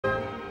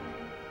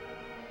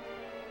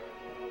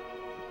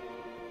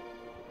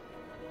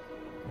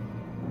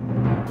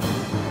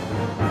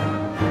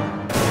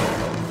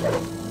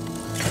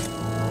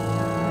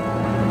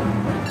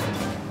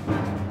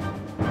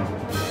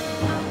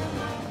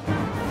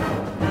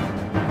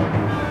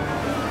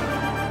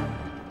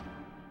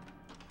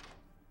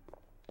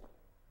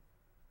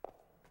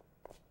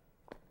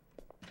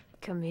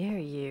Come here,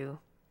 you.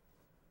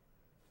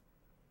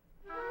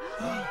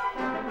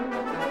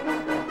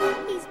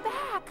 He's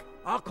back!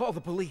 I'll call the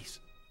police.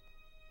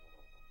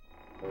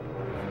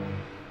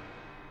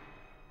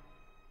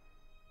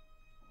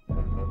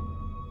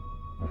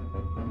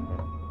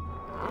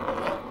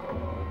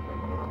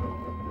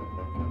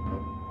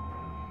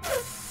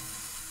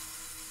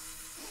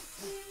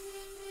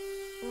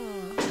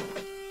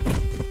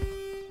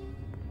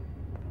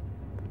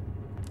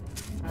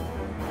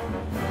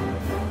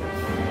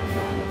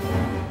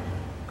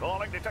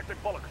 Calling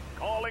Detective Bullock.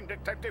 Calling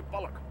Detective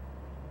Bullock.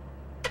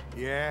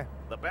 Yeah?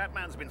 The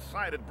Batman's been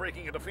sighted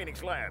breaking into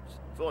Phoenix Labs.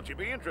 Thought you'd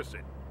be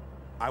interested.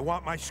 I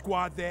want my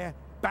squad there,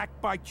 backed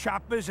by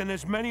choppers and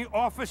as many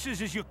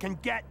officers as you can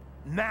get,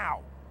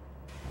 now!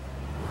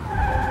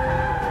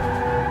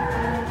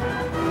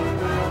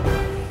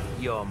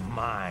 You're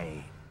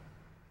mine.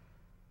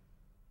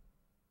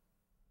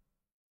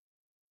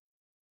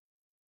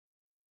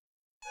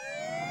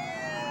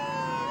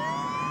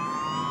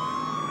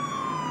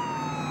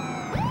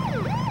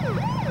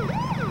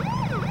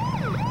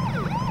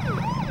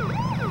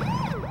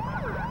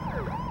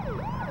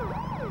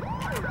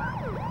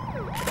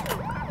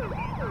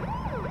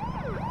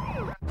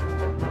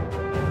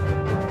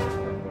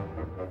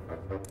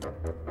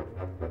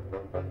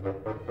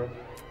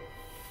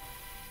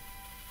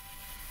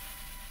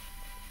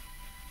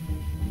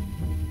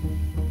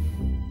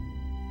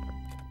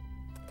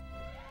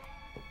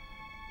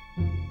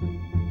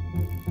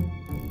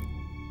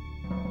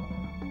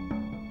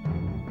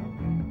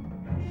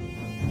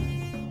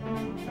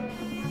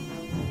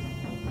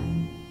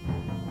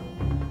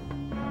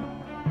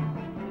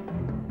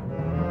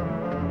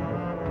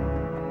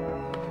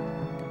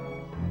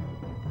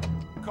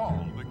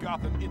 Call the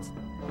Gotham Inst...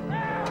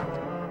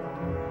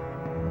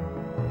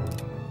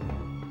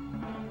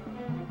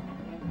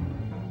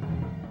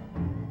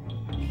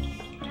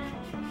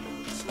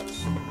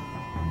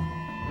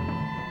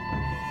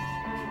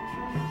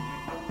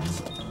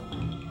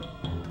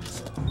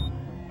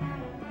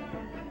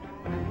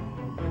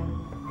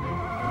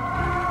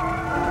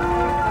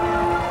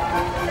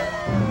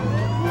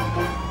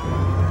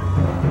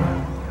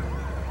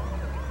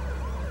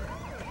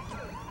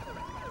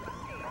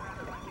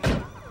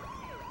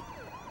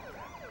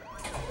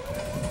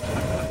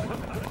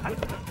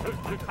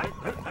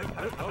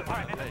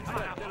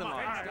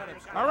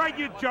 All right,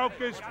 you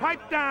jokers,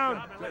 pipe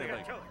down!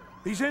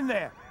 He's in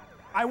there.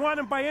 I want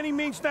him by any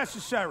means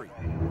necessary.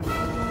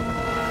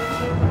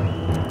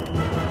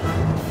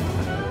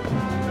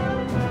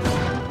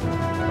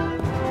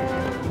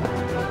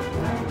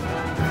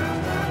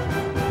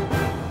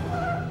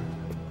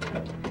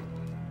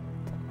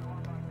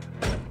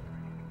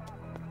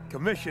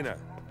 Commissioner,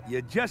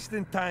 you're just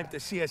in time to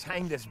see us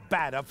hang this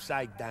bat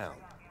upside down.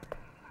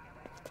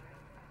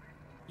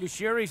 You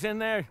sure he's in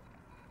there?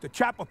 The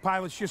chopper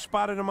pilots just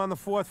spotted him on the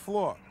 4th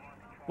floor.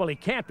 Well, he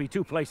can't be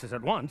two places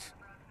at once.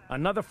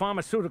 Another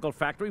pharmaceutical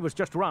factory was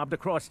just robbed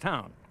across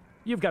town.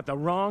 You've got the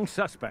wrong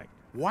suspect.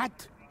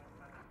 What?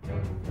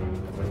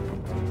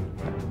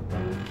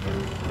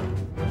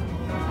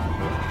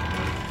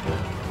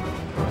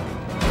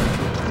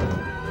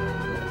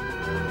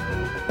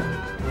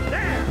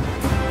 There!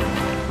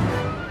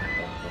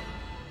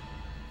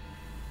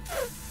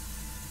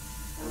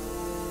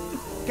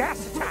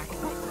 Gas attack!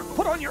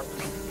 Put on your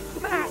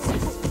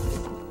masks!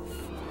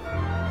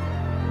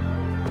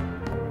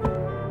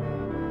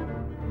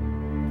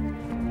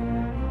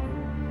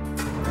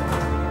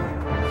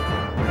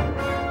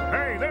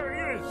 Hey, there he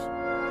is!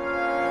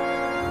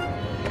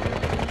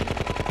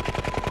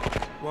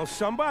 Well,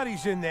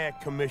 somebody's in there,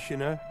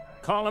 Commissioner.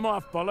 Call him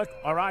off, Bullock,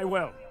 or I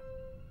will.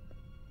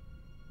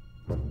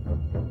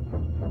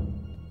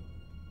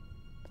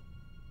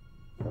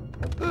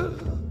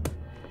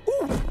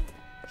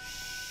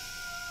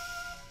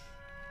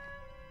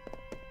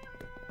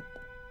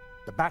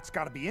 The bat's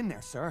gotta be in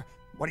there, sir.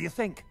 What do you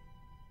think?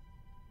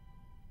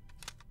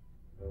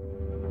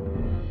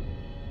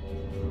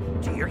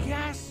 Tear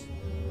gas?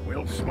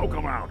 We'll smoke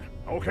him out.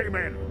 Okay,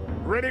 men.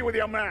 Ready with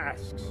your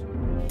masks.